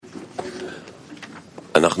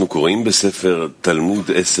אנחנו קוראים בספר תלמוד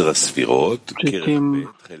 10 הספירות, כרך ב'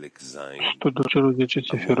 חלק ז', studiul celor 10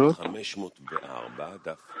 Sefirot, 504,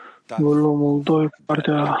 דף ת', volumul 2,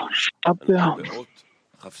 partea 7, באות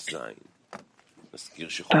כ"ז. נזכיר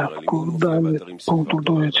שחומר הלימוד מופיע Dale, באתרים punctul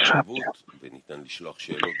ספר 27. וניתן לשלוח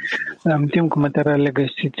שאלות בשידור Ne חי amintim că materialele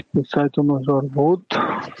găsiți pe site-ul nostru Arvut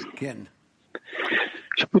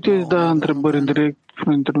și puteți da întrebări în direct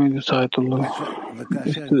prin intermediul site-ului.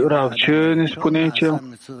 Rav, ce ne spune aici?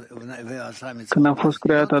 Când a fost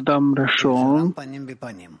creat Adam Rishon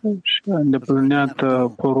și a îndeplinit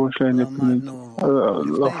poruncile îndeplinit,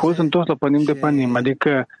 a fost întors la panim de panim,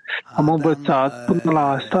 adică am învățat până la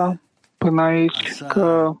asta, până aici,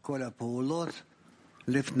 că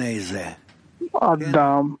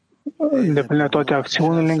Adam îndeplinea toate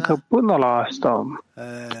acțiunile încă până la asta.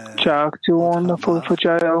 Ce acțiune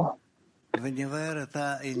făcea el?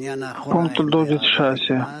 Punctul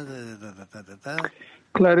 26.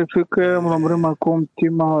 Clarificăm, lămurim acum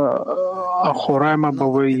tema Ahoraima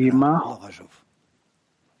Bavăima.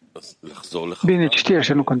 Bine,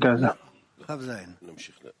 citește, nu contează.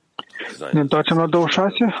 Ne întoarcem la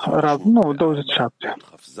 26? Nu, 27.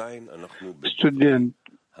 Student.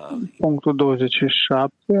 Punctul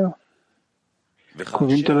 27.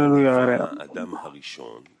 Cuvintele lui Are.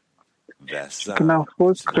 Când a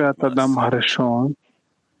fost creat Adam Harishon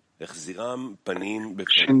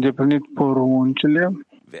și îndeplinit poruncile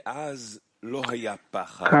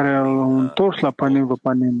care l-au întors la panim vă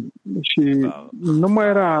panim și nu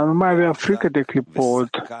mai avea frică de clipot,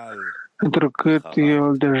 întrucât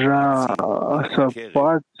el deja a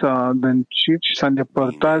săpat, s-a adâncit și s-a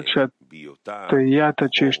îndepărtat și a tăiat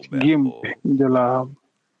acești ghimpi de la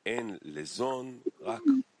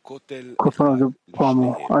corpul de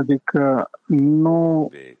poamă, adică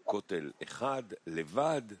nu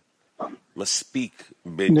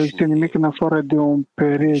este nimic în afară de un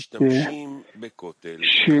perete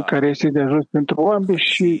și care este de ajuns pentru oameni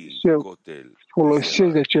și se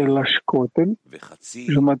folosesc de același cotel,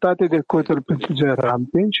 jumătate de cotel pentru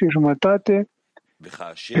gerampin și jumătate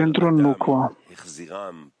pentru nucua.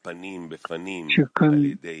 Și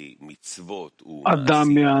când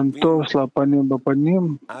Adam i-a întors la panim pe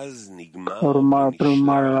panim, prin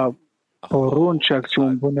urmare la porunci și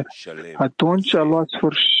acțiuni bune, atunci a luat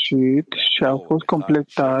sfârșit și a fost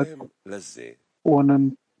completat un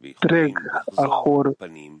întreg ahor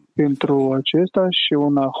pentru acesta și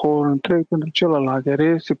un ahor întreg pentru celălalt, iar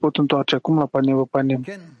ei se pot întoarce acum la panim pe panim.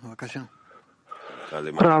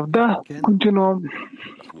 Pravda? Continuăm.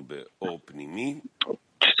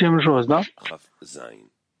 Citim jos, da?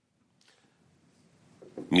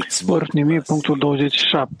 Ornimi, punctul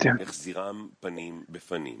 27.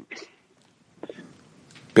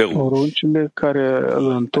 Poruncile care îl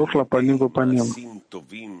întorc la panim pe panim.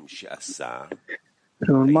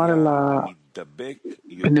 Prin urmare, la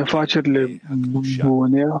binefacerile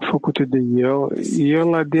bune făcute de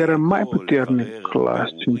el aderă mai puternic la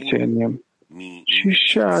sfințenie și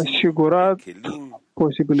și-a asigurat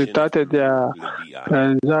posibilitatea de a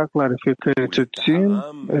realiza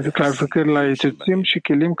clarificări la ețuțim și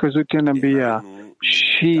chelim căzute în abia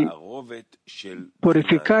și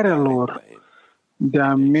purificarea lor de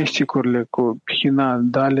amestecurile cu hina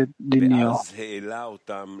dale din el.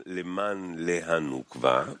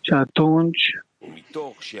 Și atunci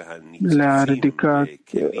le-a ridicat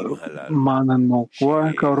mana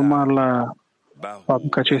nukva, ca urmare la faptul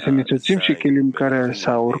că aceste nețuțim și chelim care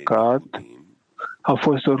s-au urcat, au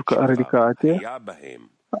fost ridicate,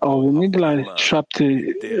 au venit de la 7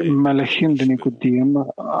 melechim de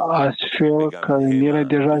Nicodim, astfel că în ele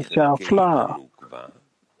deja se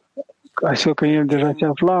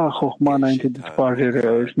afla Hohma înainte de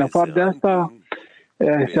spargere. Și în afară de asta,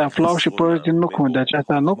 se aflau și părți din nucvă. De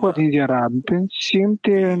aceasta nucvă din Rabbin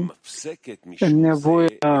simte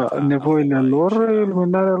nevoile lor,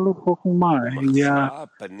 iluminarea lui Hohma. Ea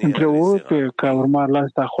întrerupe ca urmare la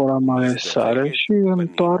asta Horamale sale și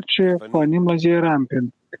întoarce panim la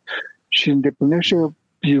Rabbin și îndeplinește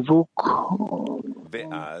zivuc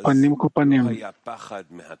panim cu panim.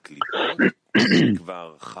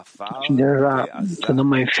 Și deja să nu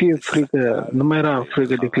mai fie frică, nu mai era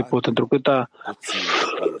frică de clipot, pentru că a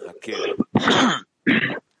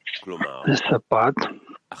săpat,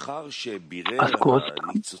 a scos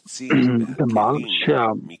de mal și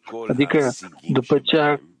adică după ce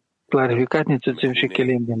a clarificat nițuțim și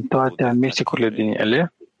chelim din toate amestecurile din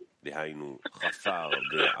ele,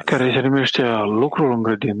 care se numește lucrul în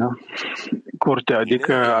grădină, curtea,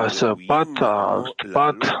 adică a săpat, a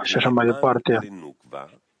stupat și așa mai departe.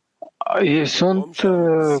 Ei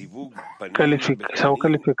s-au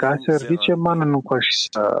calificat să ridice mana nukva și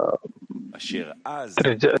să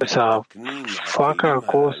să facă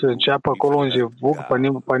acolo, să înceapă acolo un zivuc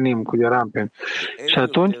panim cu derampin. Și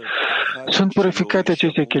atunci sunt purificate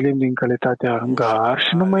aceste chelim din calitatea gar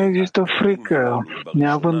și nu mai există frică,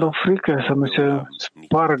 neavând o frică să nu se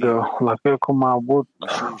spargă, la fel cum a avut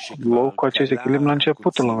loc cu aceste chelim la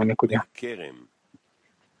începutul lumii cu ea.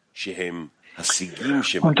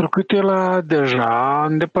 Pentru că el a deja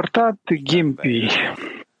îndepărtat ghimpii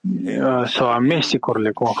sau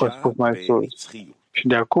amestecurile, cum a fost spus mai sus. Și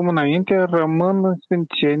de acum înainte rămân în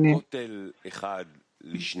sfințenii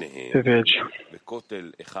pe veci.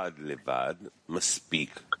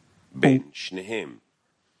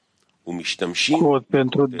 Cod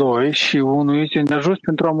pentru doi și unul este neajuns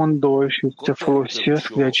pentru amândoi și se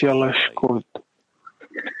folosesc de același cod.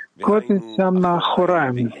 Cod înseamnă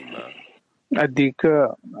Ahoraim,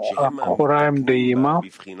 adică Ahoraim de Ima,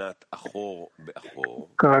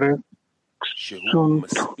 care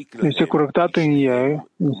este corectat în ei,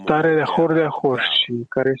 în stare de Ahor și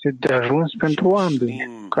care este de ajuns pentru ambii,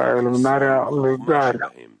 ca iluminarea lui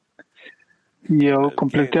Gar. El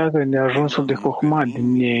completează neajunsul de Chokhmah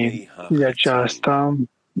din ei. De aceasta,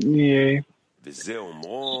 ei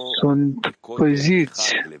sunt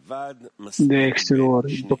păziți de exterior.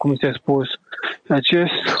 După cum este spus,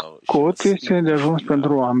 acest cod este de ajuns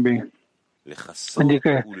pentru ambii.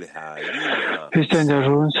 Adică este de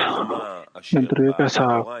ajuns pentru ei ca să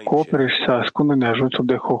acopere și să ascundă neajunsul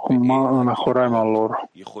de Chokhmah în Ahoraima lor.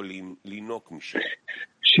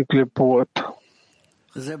 Și Clepot.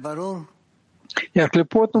 Iar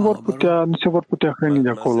Clepot nu se vor putea hrăni de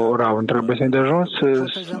acolo. Rav, trebuie să-i de ajuns.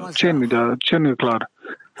 Ce nu e clar?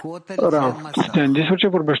 Rav, despre ce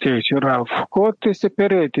vorbește aici? Rav, cot este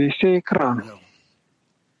perete, este ecran.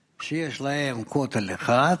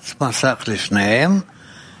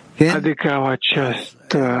 Adică au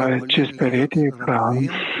acest perete ecran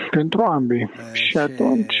pentru ambii. Și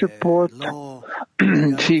atunci pot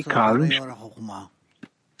fi calmi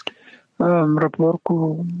în raport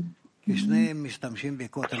cu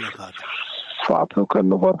faptul că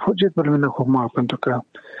nu vor fugi pe lumina Chokhmah, pentru că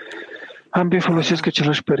ambii folosesc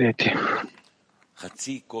același perete.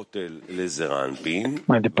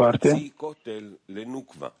 Mai departe,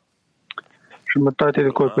 jumătate de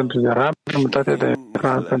cod pentru Zeran, jumătate de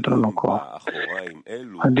ecran pentru Nukva.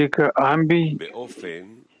 Adică ambii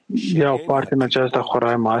iau parte în această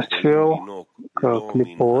Ahoraim astfel că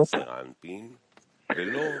Clipot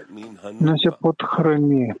nu se pot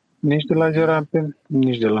hrăni nici de la Zerampin,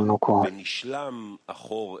 nici de la Nukva.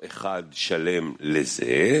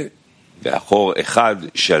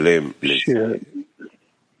 Și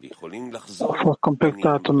a fost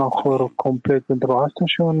completat un ahor complet pentru asta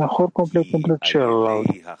și un ahor complet pentru celălalt.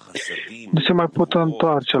 Nu se mai pot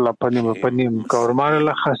întoarce la panim, ca urmare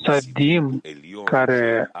la hasadim,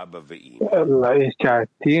 care este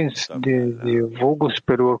atins de vogul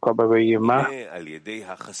superior cu Abba Veima,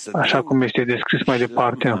 așa cum este descris mai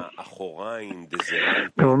departe.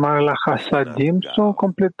 Pe urmare la hasadim sunt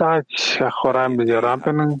completați ahoraim de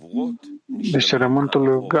Zerampen, deșerământul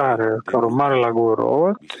lui Gare, ca urmare la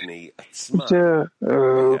Gorot, este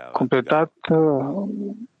completat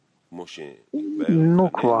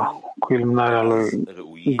Nukva cu iluminarea lui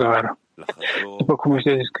Gar, după cum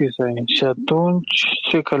este descris aici. Și atunci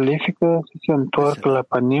se califică să se întoarcă la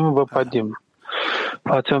panim văpadim,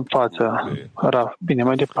 față în față. Rav, bine,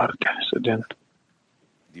 mai departe, student.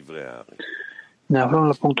 Ne aflăm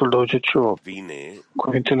la punctul 28.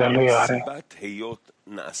 Cuvintele lui Are.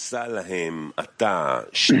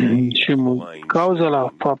 Și cauza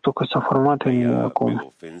la faptul că s-a format în el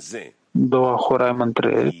acum două Ahoraim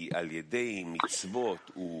întregi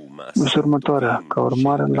este următoarea. Ca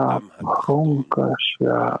urmare la poruncă și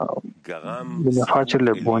a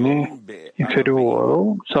binefacerile bune,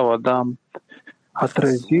 inferiorul sau Adam a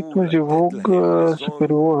trezit un zivug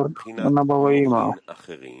superior în Abba Veima.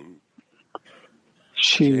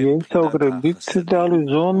 Și ei s-au grăbit de a lui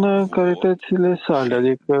zonă calitățile sale,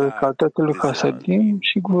 adică calitatea lui Hasadim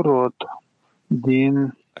și Gurot,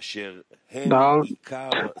 din Dal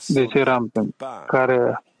de Zerampen,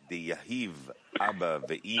 care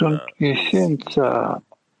sunt esența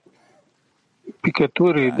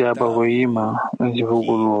picăturii de Abba Veima în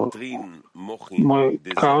zivugul lor.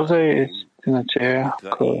 Cauza este în aceea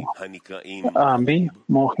că ambii,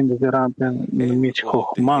 Mohin de Zerampen, numiți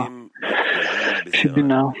Chokhmah, și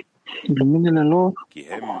bine, luminile lor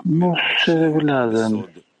nu se revelează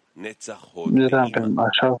în Zerampen,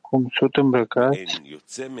 așa cum sunt îmbrăcați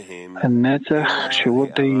în Netzach și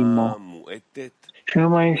Udaimă. Și nu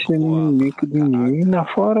mai este nimic din ei, în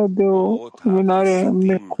afară de o luminare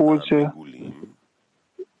mecuță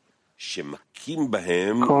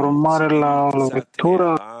ca urmare la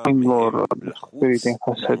lovitura lor descoperite în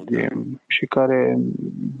Hasadim și care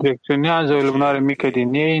direcționează o iluminare mică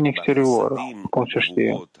din ei în exterior, cum se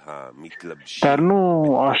știe. Dar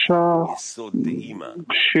nu așa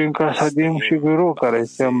și în Hasadim și Guru, care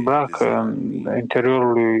se îmbracă în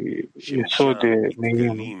interiorul lui Iesod de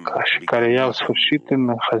Neim, care iau sfârșit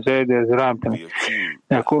în Hazai de Ezrampin.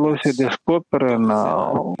 De acolo se descoperă în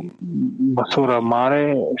măsură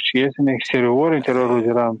mare și iese în exterior, interiorul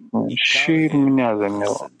Ezrampin și luminează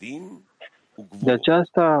mereu. De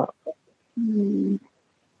aceasta,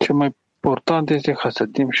 cel mai important este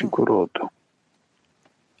Hasadim și Gurot.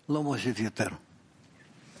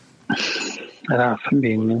 Raf,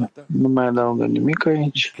 bine. Nu mai adaugă nimic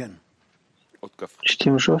aici.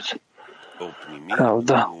 Citim jos? Sau,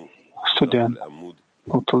 da. Student.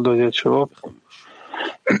 Punctul 28.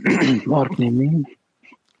 Ori nimic.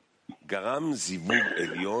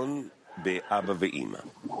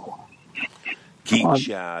 A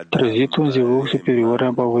trezit un zivug superior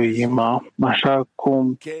Abba wa Ima, așa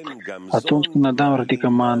cum atunci când Adam ridică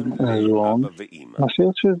man în zon, așa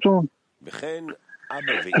este zon.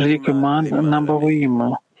 Ridică man în Abba wa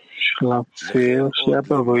Ima și la fel și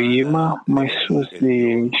Abba wa Ima mai sus de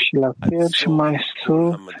ei și la fel și mai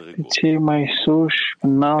sus de cei mai sus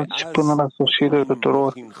înalți până la sfârșitul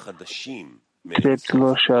tuturor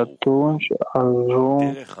treptelor și atunci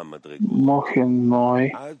ajung mohe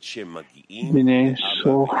noi din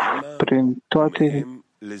Iisus prin toate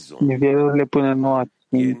nivelurile până nu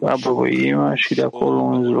ating Abba wa Ima și de acolo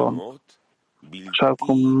în zon. Așa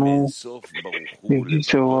cum nu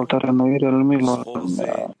există o altă rănuire a lumilor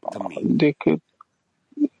decât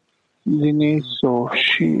din Iisus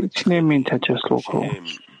și ține minte acest lucru.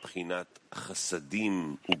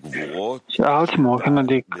 Și alți mohin,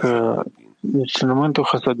 adică discernământul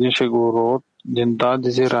Hasadim și Gurot din Dad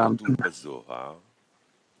Ziram,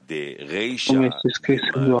 cum este scris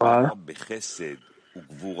în Zohar,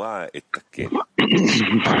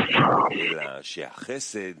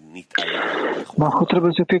 Mahul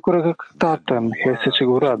trebuie să fie corectată în Hesed și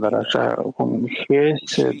Gura, dar așa cum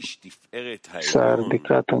Hesed s-a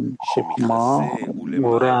ridicat în Chokhmah,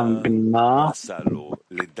 Gura în Bina,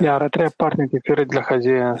 iar a treia parte diferă de la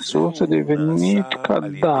Hazia în sus a devenit ca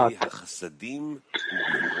dat.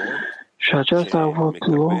 Și aceasta a avut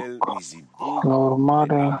loc la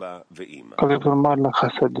urmare, la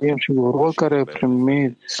Hasadim și Gurot, care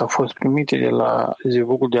au fost primite de la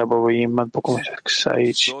zivugul de Abba wa Ima, după cum se scrie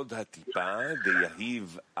aici.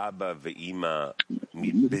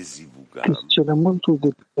 Discernământul de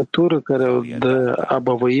pătură care o dă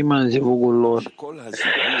Abba wa Ima în zivugul lor.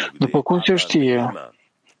 După cum se știe,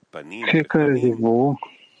 fiecare zivug,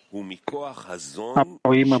 Abba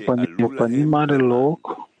wa Ima panim are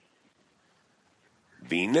loc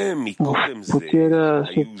puterea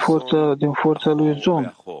din forța lui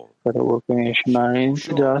Zon, care urcă și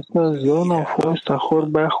înainte de asta, Zon a fost Ahor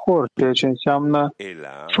Be'Achor, ceea ce înseamnă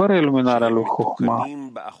fără iluminarea lui Chokhmah.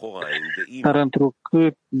 Dar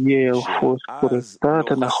întrucât ei au fost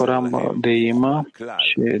corectate în Ahoram de Ima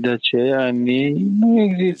și de aceea în ei nu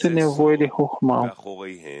există nevoie de Chokhmah.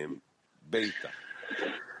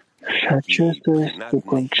 Și acesta este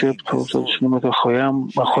conceptul sau se numește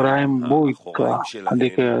Ahoraim Boica,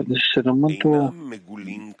 adică discernământul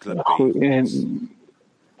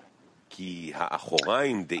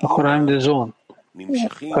Ahoraim de zon,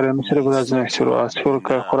 care nu se regulează în exterior, astfel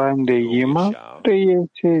că Ahoraim de Ima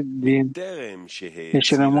reiese din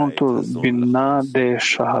discernământul Bina de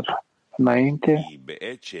Shahar, înainte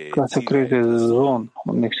ca să creeze zon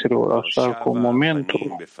în exterior, așa că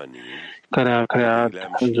momentul care a creat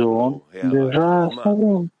zon, deja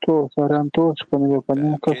s-a reîntors până de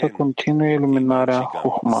până ca să continue iluminarea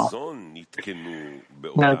Chokhmah.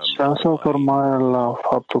 De aceasta, ca urmare la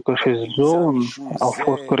faptul că și zon au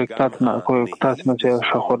fost corectați în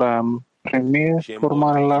aceeași Ahoraim premier,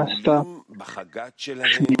 urmare la asta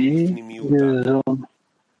și de zon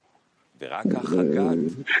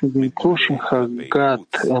și din Cluj și Hagat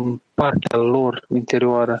în partea lor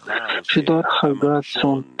interioară și doar Hagat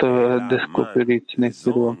sunt descoperiți în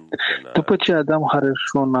exterior. După ce Adam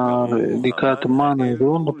Harishon a ridicat man în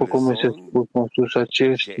zon, după cum este spus,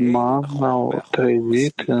 acești man au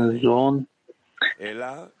trezit în zon,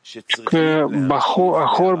 că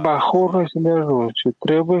Ahor Ba'Achor este de ajuns și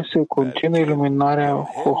trebuie să continue iluminarea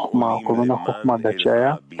Chokhmah, cu lumina Chokhmah. De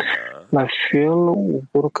aceea, la fel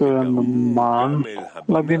urcă în man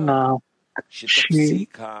la Bina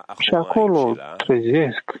Și acolo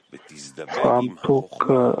trezesc faptul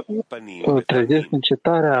că trezesc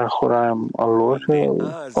încetarea Horaim al lor și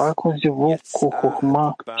fac un zivug cu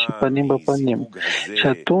Chokhmah și panim pe panim. Și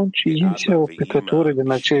atunci iese o picătură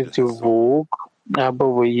din acest zivug,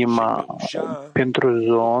 abăvăima pentru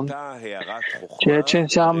zon, ceea ce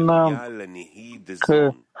înseamnă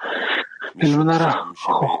că iluminarea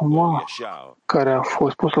Chokhmah, care a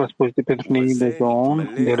fost pusă la dispoziție pentru Nihid de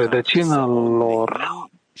zon, de rădăcina lor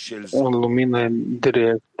în lumină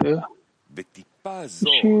directă,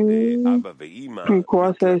 și cu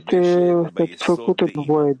asta este satisfăcută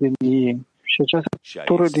nevoia de ei. Și această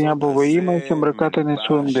tură din Abăvăima este îmbrăcată în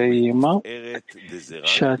Esud de Ima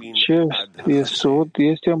și acest Esud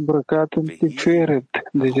este îmbrăcat în Tiferet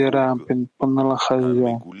de Zerampin până la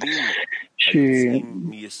Hazia. Și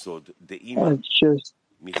acest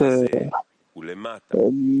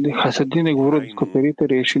Hasadim de Gvurot descoperite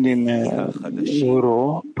reieși din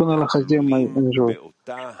Gvuro până la Hazia mai în jos.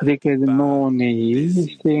 Adică din nou Nei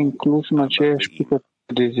este inclus în aceeași picătură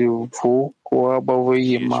de zivug cu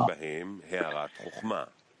Abăvăima.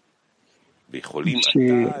 Și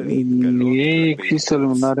în ei există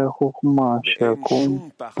luminarea Chokhmah și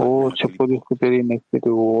acum se pot descoperi în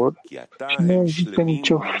exterior și nu există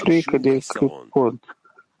nicio frică de clipot.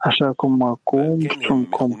 Așa cum acum sunt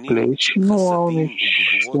compleți și nu au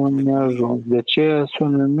niciun neajuns. De aceea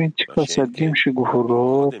sunt numiți Hasadim și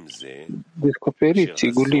Gvurot descoperiți,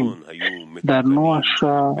 Gulim, dar nu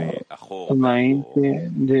așa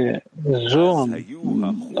înainte de zon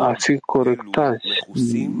a fi corectați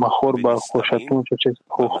Mahor Baruch, și atunci acest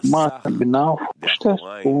Chokhmah n-au fost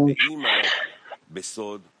ascunși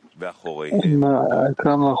în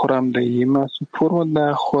ecranul Horaim de Ima sub formă de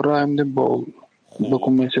Horaim de Baal, după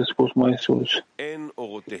cum este spus mai sus.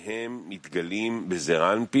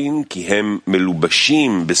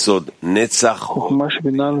 Chokhmah și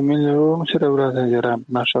Bina luminile lor nu se revelează în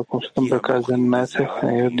Zerampin, așa cum sunt îmbrăcați în Netzach,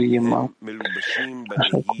 în Iod de Ima.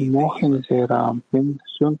 Așa cum Mohi în Zerampin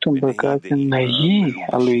sunt îmbrăcați în Nei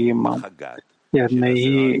al lui Ima, iar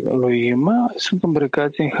Nei al lui Ima sunt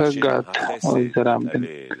îmbrăcați în Hagat al lui Zerampin.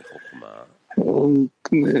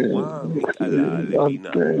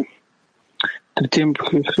 Timp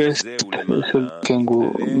Hest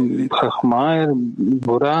Kengu Chokhmah,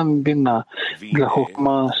 Buran, Bina. La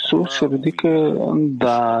Chokhmah sus se ridică în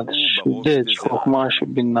Dat și deci Chokhmah și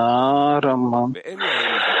Bina rămân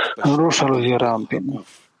în roșa lui Zerampin.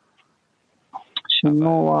 Și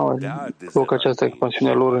nu au loc această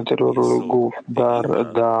expansiune lor în interiorul lui Guf, dar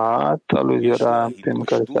Dat al lui Zerampin,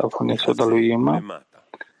 care se află în Esoda lui Ima,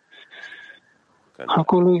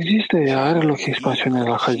 acolo există, are loc expansiunea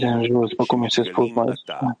la Hazia în jos, după cum este spus mai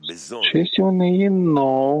sus. Și este un in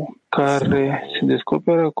nou care se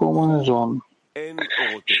descoperă acum în zonă.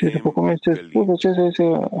 Și după cum este spus, acesta este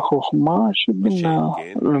Chokhmah și Bina.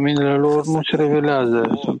 Luminile lor nu se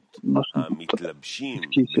revelează, nu sunt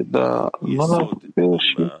deschise, dar nu la fel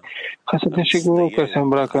și Hasadim și Gvurot care se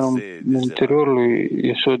îmbracă în interiorul lui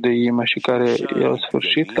Esod de Ima și care i-au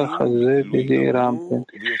sfârșit la Hazia de Zerampin.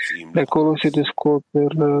 De acolo se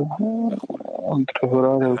descoperă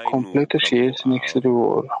întrevărarea completă și ies în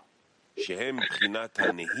exterior.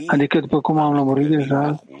 Adică, după cum am lămurit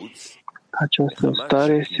deja, această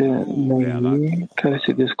stare este Nei care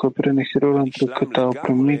se descoperă în exterior întrucât au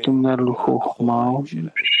primit luminarea lui Chokhmah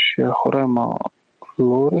și Horaim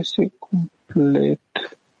lor este complet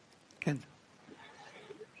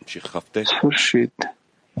sfârșit.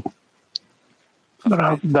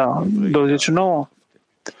 Da, 29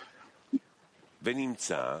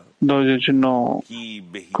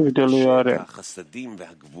 cuvintele lui are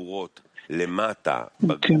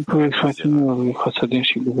în timpul expansiunii lui Hasadim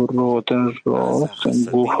și Gvurot în jos, în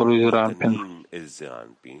Guful lui Zerampin.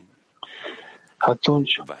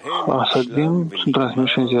 Atunci, Hasadim sunt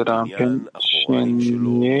transmiși în Zerampin și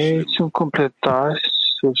în ei sunt completați,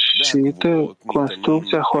 sfârșită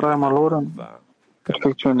construcția Horaim lor în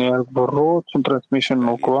perfecțiune, iar Gvurot sunt transmiși în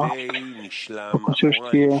Nukva, după cum se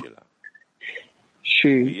știe,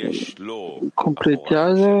 și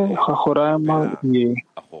completează Horaim ei.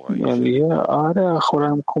 El are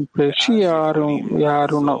Horaim complet și ea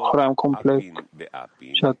are un Horaim complet.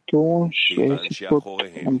 Și atunci ei se pot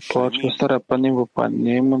întoarce starea panim cu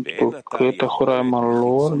panim, întrucât Horaim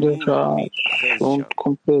lor deja sunt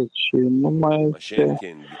complet și nu mai este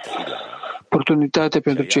oportunitate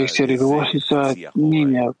pentru cei exterioși să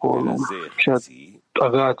nimeni acolo. Și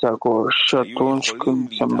agați acolo și atunci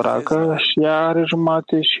când se îmbracă și ea are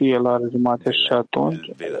jumate și el are jumate și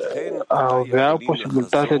atunci avea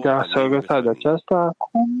posibilitatea de a se agăța de aceasta.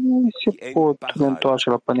 Acum se pot întoarce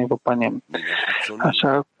la panim pe panim.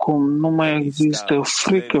 Așa cum nu mai există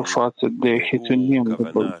frică față de Hitunim,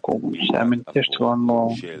 după cum se amintește la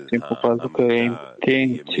nou timpul pasă că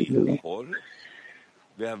intențiile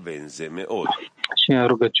și în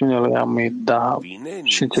rugăciunea lui Amida.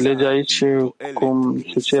 Și înțelege aici cum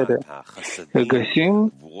se cere.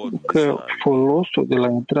 Găsim că folosul de la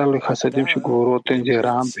intrarea lui Hasadim și Gvorot în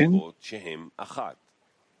Zerampin,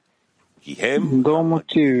 două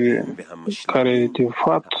motive care de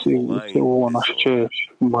fapt este una și ce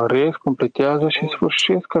măresc, completează și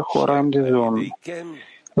sfârșesc ca Horaim de zonă.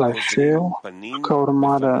 La fel, ca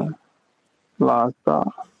urmare la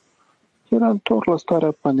asta, era întorc la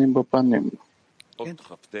starea panim pe panim.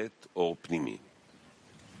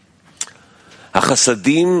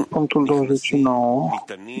 Punctul 29.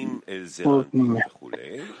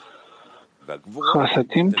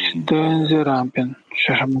 Hasadim se dă în Zerampin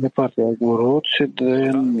și așa mai departe. Gvorot se dă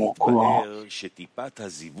în Mocula.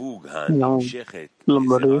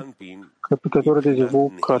 Lămărit că picătorul de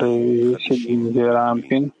zivug care iese din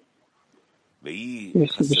Zerampin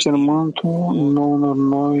este discernământul unor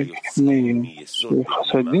noi femei. Și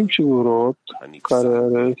Hasadim și Gvorot care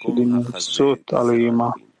reiese din sud al lui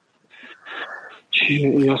Ima.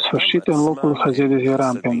 Și i-a sfârșit în locul Hazed de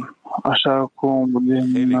Zerampin. Așa cum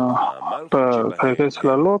din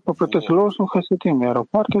calitățile lor, proprietățile lor sunt Hasadim, iar o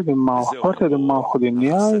parte de Malchut din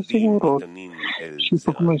ea este Gvorot. Și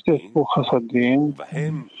după cum este spus Hasadim,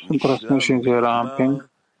 sunt transmiși în Zerampin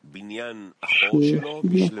și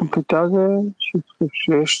completează și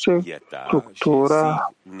sfârșește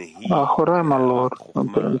structura a Horaima lor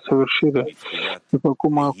în săvârșire. După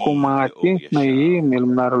cum acum a atins Nei în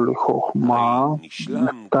iluminarea lui Chochma,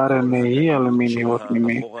 starea Nei a luminii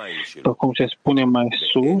ornimii, după cum se spune mai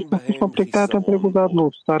sus, a fost completată în trecutat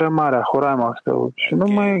lui, starea mare a Horaima său și nu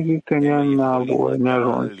mai există în ea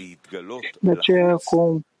neajuns. De aceea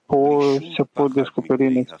acum se pot descoperi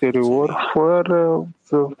în exterior fără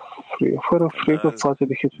frică față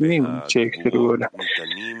de Hitunim cei exteriore.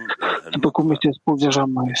 După cum este spus deja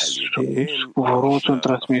mai sus, Gvorot sunt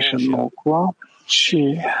transmiși în Nocua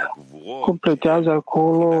și completează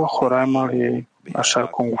acolo Horaima ei, așa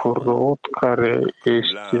cum Gvorot, care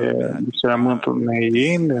este discernământul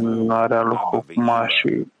Nein în area lui Chochma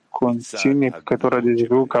și conține picătura de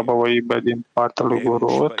zivug ca Babaiba din partea lui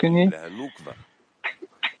Gvorot în ei,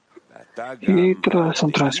 ei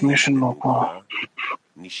sunt transmiși în Nocua.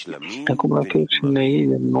 Acum la toți Nei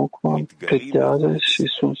din Nocua completează și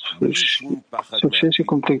sunt sfârșit și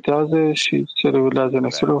completează și se revelează în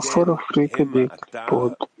exterior fără frică de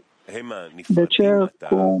tot. De aceea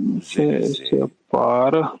cum se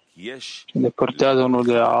separă, se depărtează unul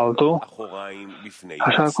de altul,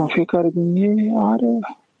 așa cum fiecare din ei are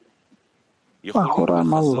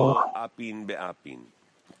Horaima lor.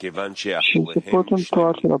 Și se pot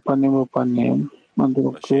întoarce la panim pe panim,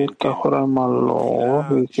 întrucât Horaima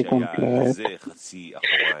lor este complet.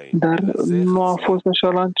 Dar nu a fost așa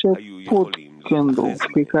la început, când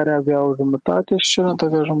fiecare avea o jumătate și celălalt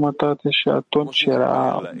avea jumătate și atunci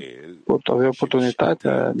pot avea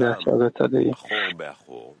oportunitatea de a se agăța de ei.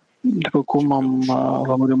 După cum am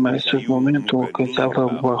lămurit mai sus momentul când se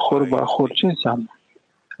află Bahor, ce înseamnă?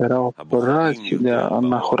 Era o operație de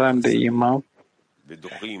Horaim de Ima,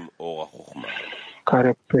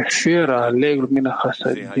 care preferă, aleg lumina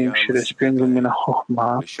Hasadim și resping lumina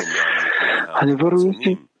Chochma. Adevărul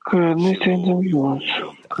este că nu este înțeles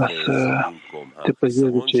ca să te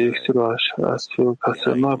păzezi de ce exterior, astfel ca să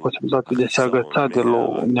nu ai posibilitatea de a se agăța de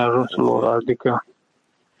neajunsul lor, adică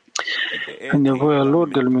în nevoia lor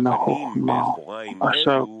de lumina Chochma,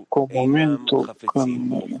 așa cum momentul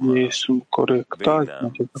când ei sunt corectați în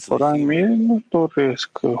acest Horaim, ei nu doresc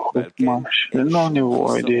Chochma și nu au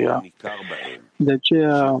nevoie de ea. De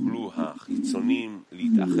aceea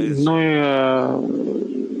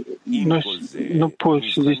nu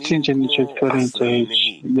poți distinge nicio diferență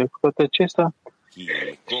aici. De toate acestea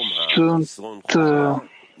sunt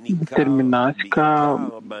determinați ca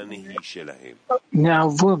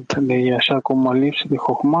neavând de ei, așa cum o lipsă de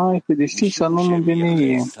Chochma este distinsă în unul din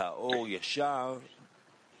ei.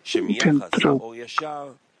 Pentru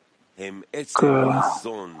că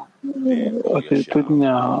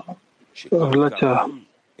atitudinea, relația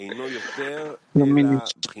luminii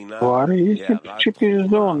soare este principiul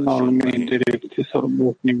zona luminii directe sau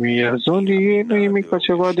lumii, iar zonii nu e nimic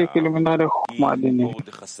altceva decât iluminarea Chochma din ei.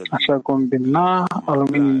 Așa combina a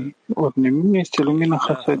luminii ornimii este lumina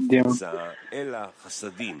Hasadim,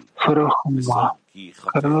 fără Chochma,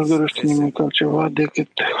 care nu dorește nimic altceva decât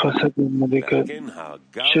Hasadim, adică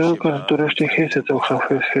cel care dorește Hesed sau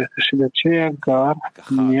Hesed, și de aceea Gar,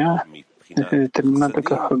 în ea, este determinată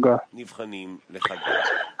ca Haga.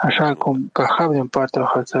 Așa cum Kahav din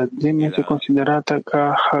partea Hasadim este considerată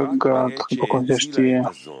ca Haga, după cum se știe.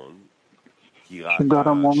 Și doar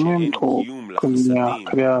în momentul când ne-a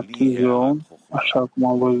creat Zon, așa cum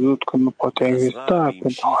am văzut că nu poate exista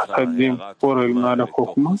pentru Hasadim fără eliminarea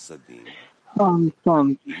Chokhmah, am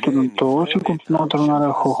întors și continuat eliminarea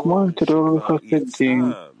Chokhmah în interiorul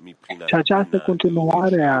Hasadim. Și această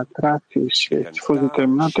continuare a atracției și a fost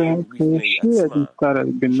determinată că și din starea de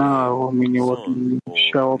Bina, oamenii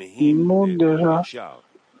și-au obținut deja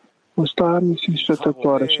o stare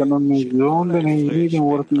nesimțătoare, și anume zon de neie din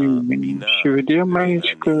ordine. Și vedem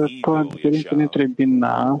aici că toată diferența dintre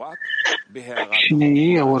Bina și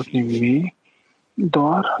neie ordine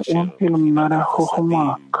doar în iluminarea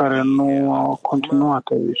Chokhmah, care nu a continuat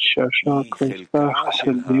aici. Așa că este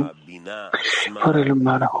Hasadim fără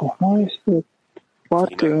iluminarea Chokhmah este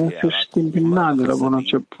parte însuși din Bina de la bun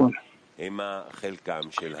început.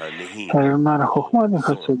 Dar iluminarea Chokhmah din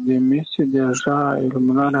Hasadim este deja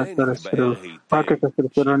iluminarea care se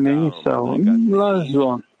referă Nei sau la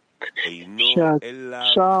zon. Și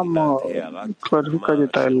așa am clarificat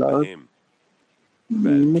detaliat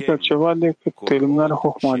nimic altceva decât iluminarea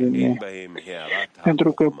Chokhmah din ei.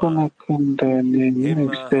 Pentru că până când nu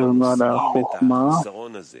există iluminarea Chokhmah,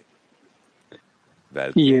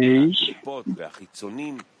 ei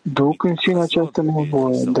duc în sine această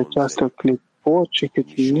nevoie de această clipot și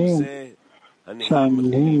chitinim să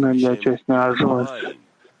alină de acest neajuns.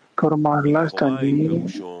 Că urmare la asta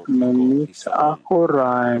numiți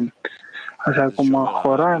Ahoraim. Așa cum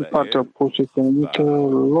Ahoraim, partea opusă, se numită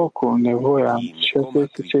locul, nevoia. Și asta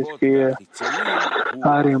este ce scrie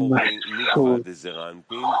Arim sus.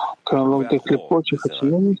 Că în loc de clipot și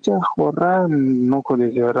chitinim este Ahoraim, locul de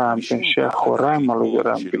Zerampin și Ahoraim al lui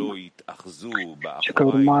Zerampin. Și că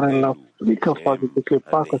urmare la frică față de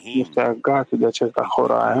clipa că se este agață de acest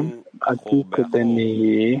Ahoraim, adică de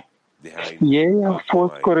Nei, ei au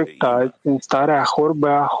fost corectați în starea Ahor be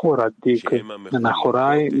Ahor, adică în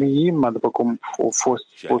Ahorai Neima, după cum a fost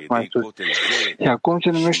spus mai sus. Și acum se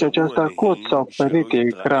numește aceasta cot sau perete,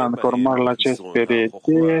 ecran, că urmare la acest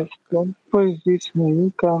perete, sunt zis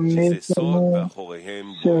nimic ca să nu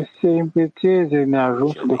se implițeze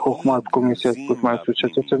neajunsul de Chokhmah, cum mi s-a spus mai sus. Și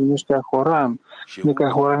acesta se numește Ahoraim. Adică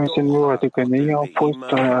Ahoraim este nu, adică Nei au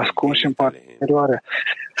fost ascunși în partea interioară.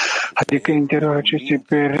 Adică în interiorul acestei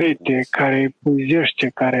perete care îi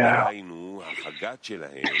păzește,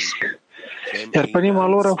 iar panima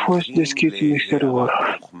lor a fost deschis în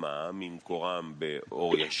exterior.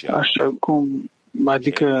 Așa cum,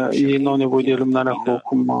 adică ei nu au nevoie de iluminarea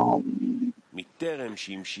Chokhmah.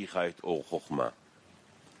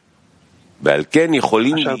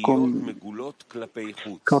 Așa cum,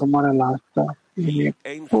 ca urmare la asta,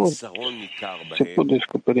 se pot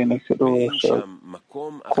descoperi în exterior, așa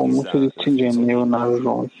cum nu se distinge în ei un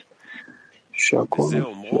ajuns. Și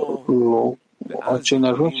acolo, acel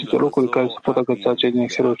neajuns este locul în care se pot agăța cei din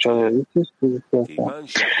exterior cealaltă.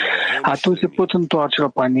 Atunci se pot întoarce la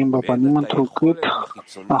panim, întrucât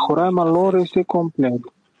Ahoraima lor este complet.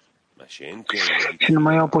 Și nu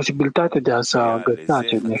mai au posibilitatea de a se agăța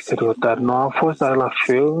cei din exterior, dar nu a fost la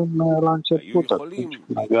fel la început, atunci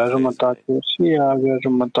când avea jumătate și ea avea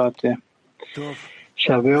jumătate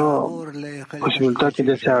și avea posibilitatea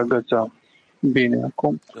de a se agăța. Bine,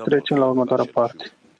 acum trecem la următoarea parte.